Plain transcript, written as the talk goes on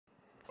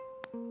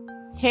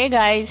Hey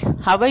guys,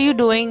 how are you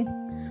doing?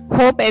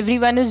 Hope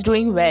everyone is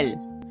doing well.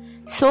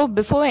 So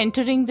before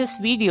entering this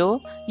video,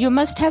 you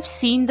must have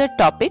seen the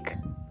topic,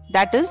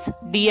 that is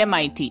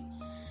DMIT.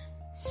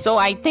 So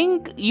I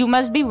think you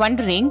must be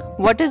wondering,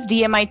 what is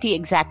DMIT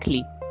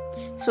exactly?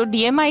 So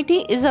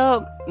DMIT is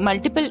a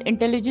multiple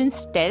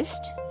intelligence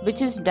test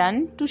which is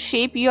done to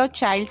shape your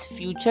child's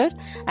future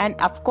and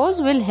of course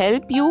will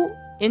help you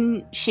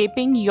in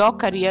shaping your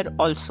career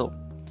also.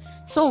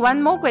 So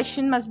one more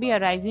question must be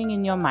arising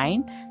in your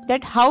mind,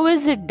 that how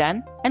is it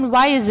done and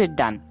why is it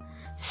done?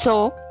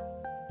 So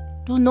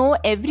to know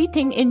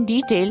everything in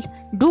detail,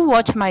 do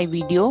watch my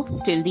video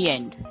till the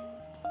end.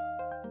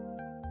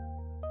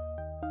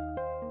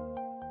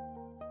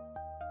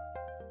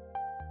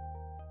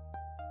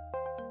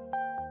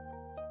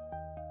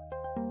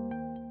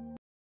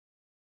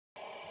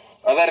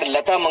 अगर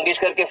लता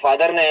मंगेशकर के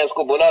father ने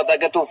उसको बोला होता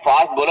कि तू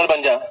fast bowler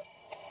बन जा,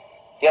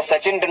 या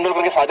सचिन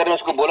तेंदुलकर के फादर ने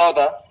उसको बोला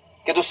होता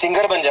कि तू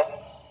सिंगर बन जा,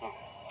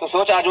 तो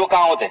सोच आज वो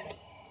कहां होते.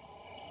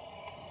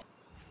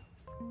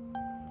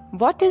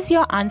 What is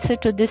your answer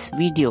to this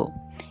video?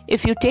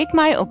 If you take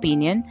my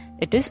opinion,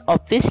 it is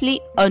obviously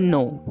a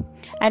no.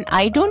 And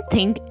I don't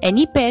think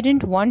any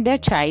parent want their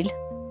child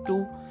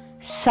to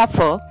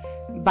suffer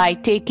by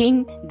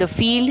taking the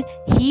field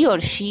he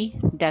or she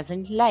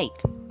doesn't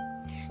like.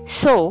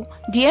 So,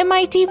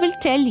 DMIT will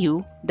tell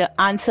you the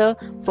answer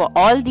for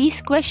all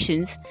these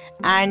questions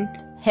and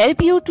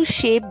help you to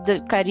shape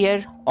the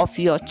career of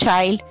your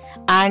child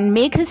and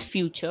make his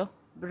future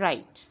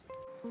bright.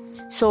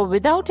 So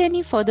without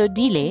any further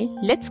delay,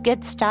 let's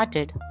get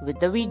started with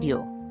the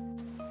video.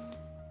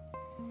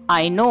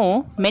 I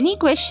know many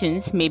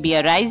questions may be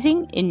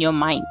arising in your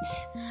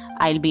minds.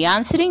 I'll be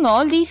answering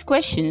all these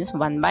questions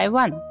one by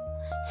one.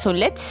 So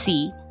let's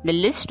see the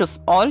list of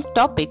all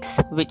topics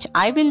which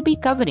I will be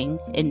covering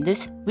in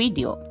this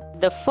video.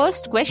 The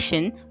first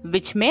question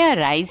which may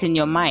arise in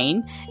your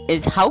mind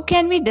is, how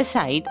can we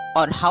decide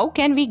or how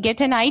can we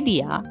get an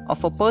idea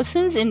of a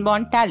person's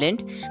inborn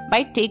talent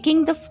by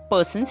taking the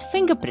person's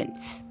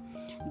fingerprints?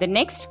 The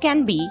next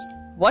can be,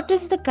 what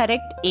is the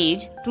correct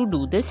age to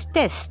do this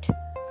test?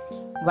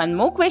 One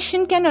more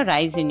question can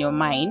arise in your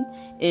mind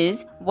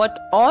is, what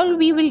all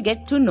we will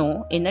get to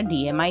know in a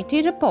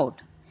DMIT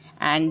report?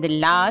 And the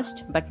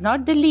last but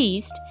not the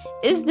least,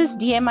 is this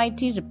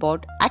DMIT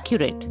report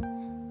accurate?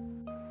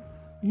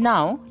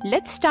 Now,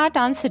 let's start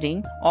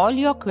answering all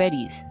your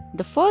queries.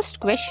 The first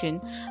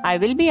question I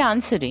will be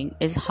answering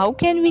is, how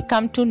can we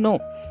come to know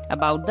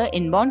about the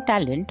inborn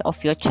talent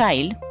of your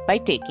child by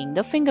taking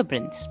the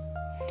fingerprints?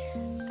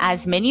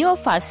 As many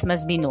of us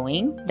must be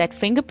knowing that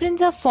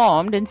fingerprints are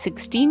formed in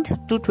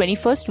 16th to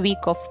 21st week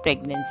of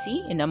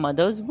pregnancy in a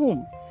mother's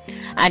womb,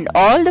 and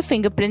all the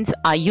fingerprints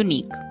are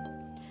unique.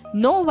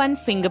 No one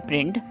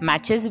fingerprint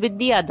matches with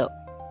the other.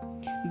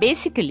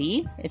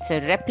 Basically, it's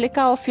a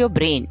replica of your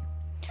brain.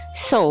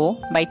 So,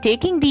 by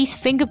taking these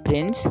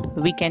fingerprints,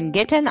 we can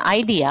get an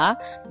idea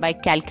by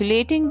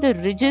calculating the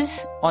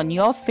ridges on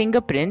your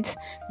fingerprints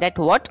that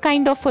what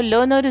kind of a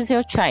learner is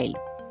your child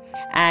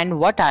and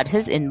what are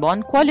his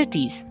inborn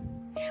qualities.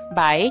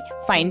 By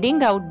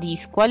finding out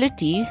these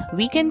qualities,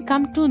 we can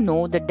come to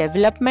know the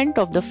development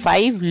of the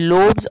 5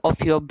 lobes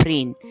of your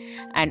brain,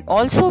 and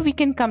also we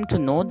can come to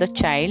know the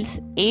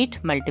child's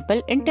 8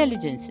 multiple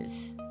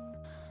intelligences.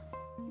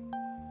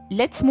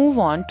 Let's move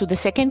on to the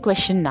second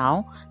question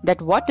now, that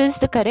what is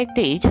the correct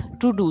age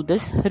to do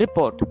this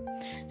report?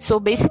 So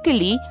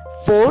basically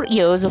 4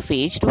 years of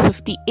age to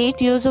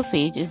 58 years of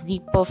age is the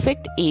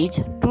perfect age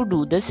to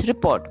do this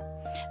report.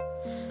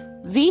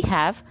 We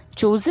have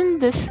chosen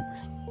this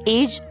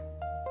age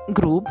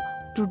group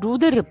to do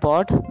the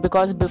report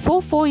because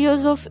before 4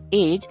 years of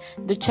age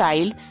the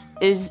child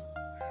is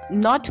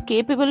not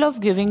capable of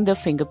giving the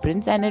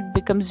fingerprints and it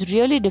becomes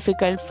really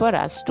difficult for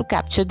us to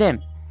capture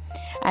them.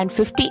 And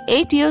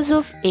 58 years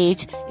of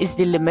age is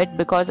the limit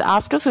because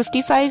after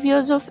 55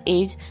 years of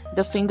age,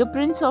 the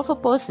fingerprints of a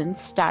person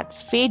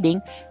starts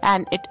fading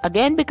and it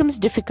again becomes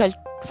difficult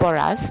for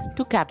us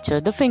to capture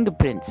the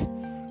fingerprints.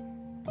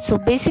 So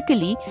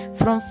basically,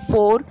 from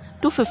 4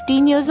 to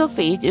 15 years of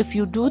age, if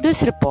you do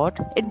this report,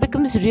 it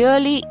becomes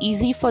really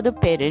easy for the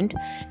parent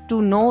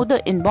to know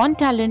the inborn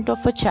talent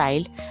of a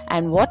child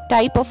and what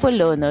type of a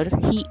learner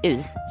he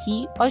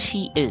or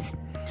she is.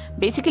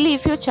 Basically,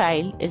 if your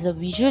child is a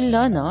visual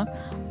learner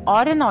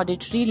or an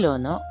auditory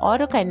learner or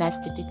a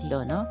kinesthetic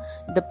learner,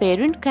 the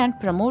parent can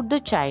promote the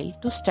child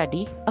to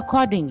study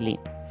accordingly.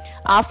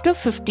 After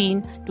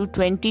 15 to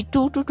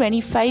 22 to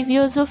 25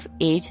 years of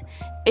age,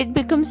 it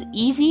becomes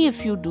easy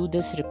if you do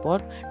this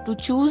report to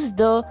choose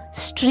the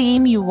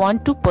stream you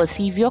want to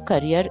pursue your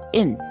career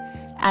in.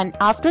 And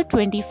after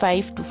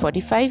 25 to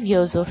 45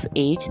 years of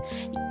age,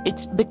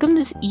 it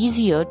becomes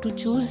easier to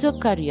choose a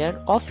career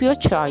of your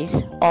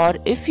choice, or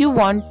if you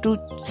want to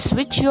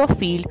switch your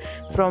field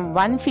from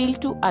one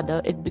field to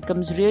other, it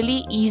becomes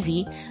really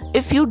easy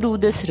if you do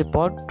this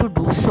report to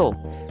do so.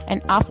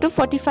 and after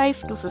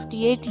 45 to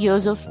 58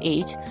 years of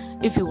age,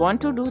 if you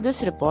want to do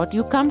this report,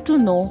 you come to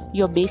know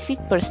your basic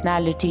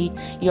personality,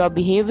 your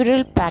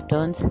behavioral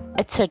patterns,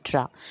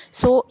 etc.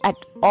 So at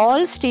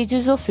all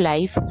stages of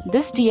life,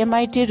 this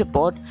DMIT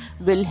report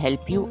will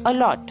help you a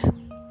lot.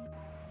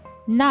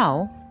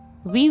 Now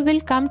we will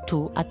come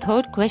to a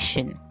third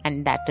question,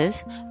 and that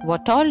is,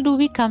 what all do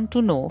we come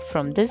to know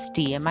from this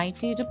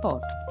DMIT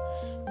report?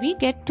 We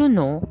get to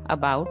know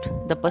about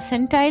the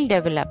percentile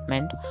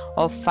development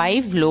of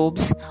 5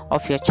 lobes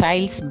of your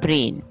child's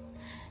brain.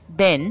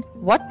 Then,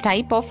 what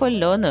type of a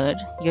learner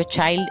your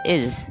child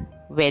is,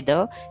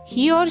 whether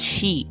he or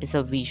she is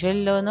a visual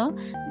learner,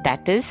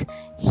 that is,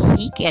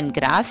 he can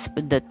grasp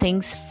the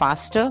things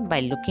faster by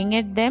looking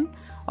at them,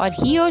 or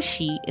he or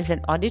she is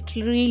an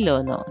auditory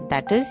learner,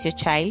 that is, your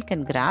child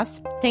can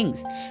grasp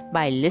things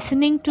by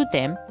listening to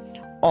them,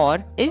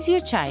 or is your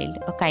child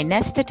a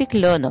kinesthetic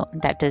learner,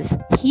 that is,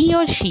 he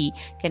or she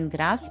can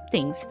grasp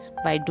things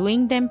by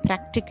doing them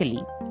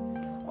practically.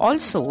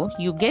 Also,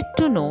 you get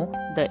to know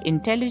the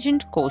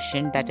intelligent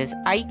quotient, that is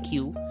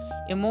IQ,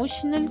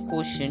 emotional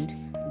quotient,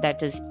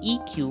 that is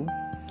EQ,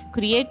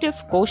 creative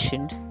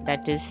quotient,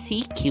 that is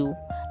CQ,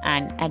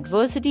 and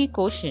adversity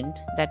quotient,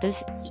 that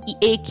is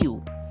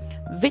AQ,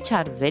 which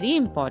are very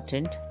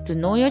important to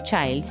know your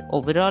child's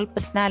overall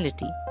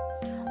personality.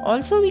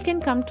 Also, we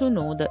can come to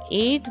know the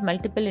 8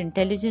 multiple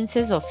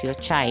intelligences of your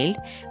child,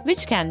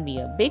 which can be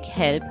a big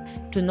help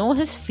to know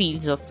his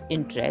fields of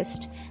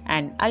interest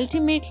and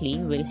ultimately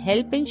will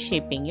help in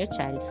shaping your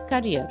child's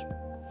career.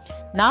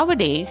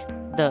 Nowadays,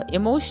 the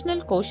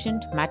emotional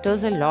quotient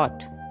matters a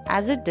lot,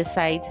 as it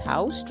decides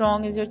how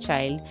strong is your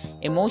child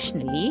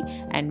emotionally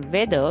and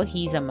whether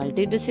he is a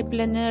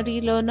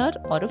multidisciplinary learner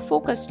or a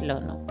focused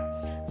learner.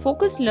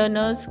 Focused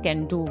learners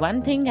can do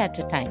one thing at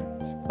a time.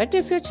 But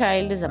if your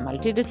child is a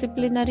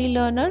multidisciplinary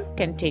learner,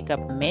 can take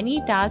up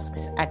many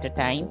tasks at a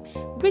time,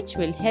 which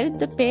will help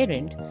the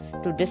parent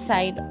to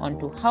decide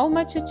onto how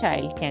much a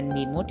child can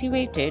be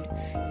motivated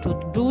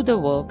to do the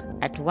work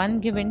at one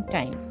given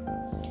time.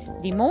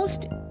 The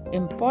most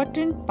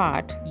important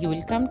part you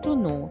will come to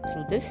know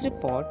through this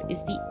report is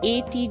the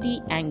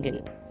ATD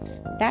angle.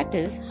 That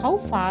is, how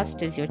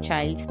fast is your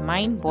child's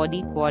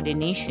mind-body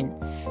coordination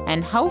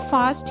and how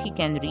fast he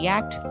can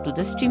react to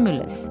the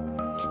stimulus.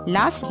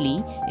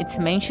 Lastly, it's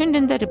mentioned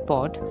in the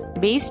report,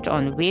 based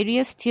on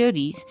various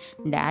theories,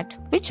 that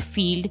which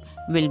field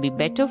will be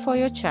better for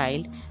your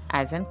child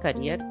as a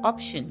career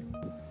option.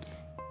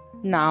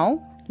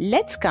 Now,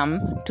 let's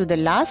come to the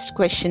last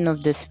question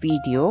of this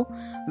video,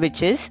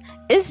 which is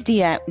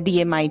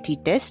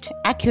DMIT test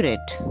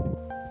accurate?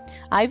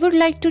 I would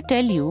like to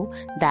tell you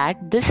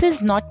that this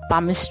is not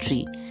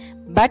palmistry,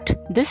 but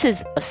this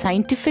is a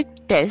scientific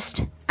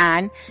test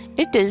and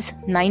it is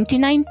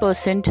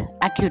 99%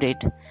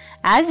 accurate.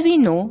 As we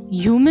know,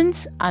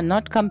 humans are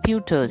not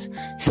computers,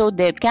 so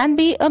there can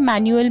be a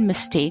manual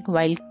mistake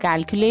while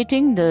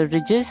calculating the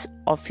ridges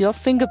of your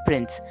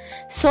fingerprints.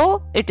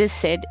 So it is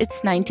said it's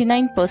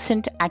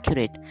 99%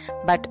 accurate,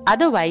 but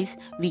otherwise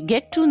we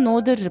get to know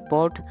the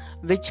report,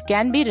 which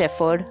can be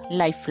referred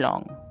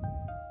lifelong.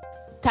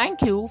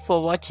 Thank you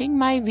for watching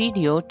my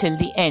video till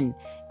the end.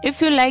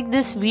 If you like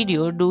this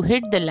video, do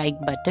hit the like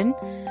button,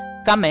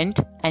 comment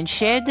and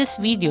share this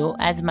video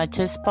as much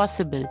as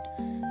possible.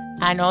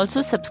 And also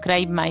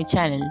subscribe my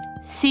channel.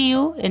 See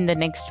you in the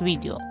next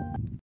video.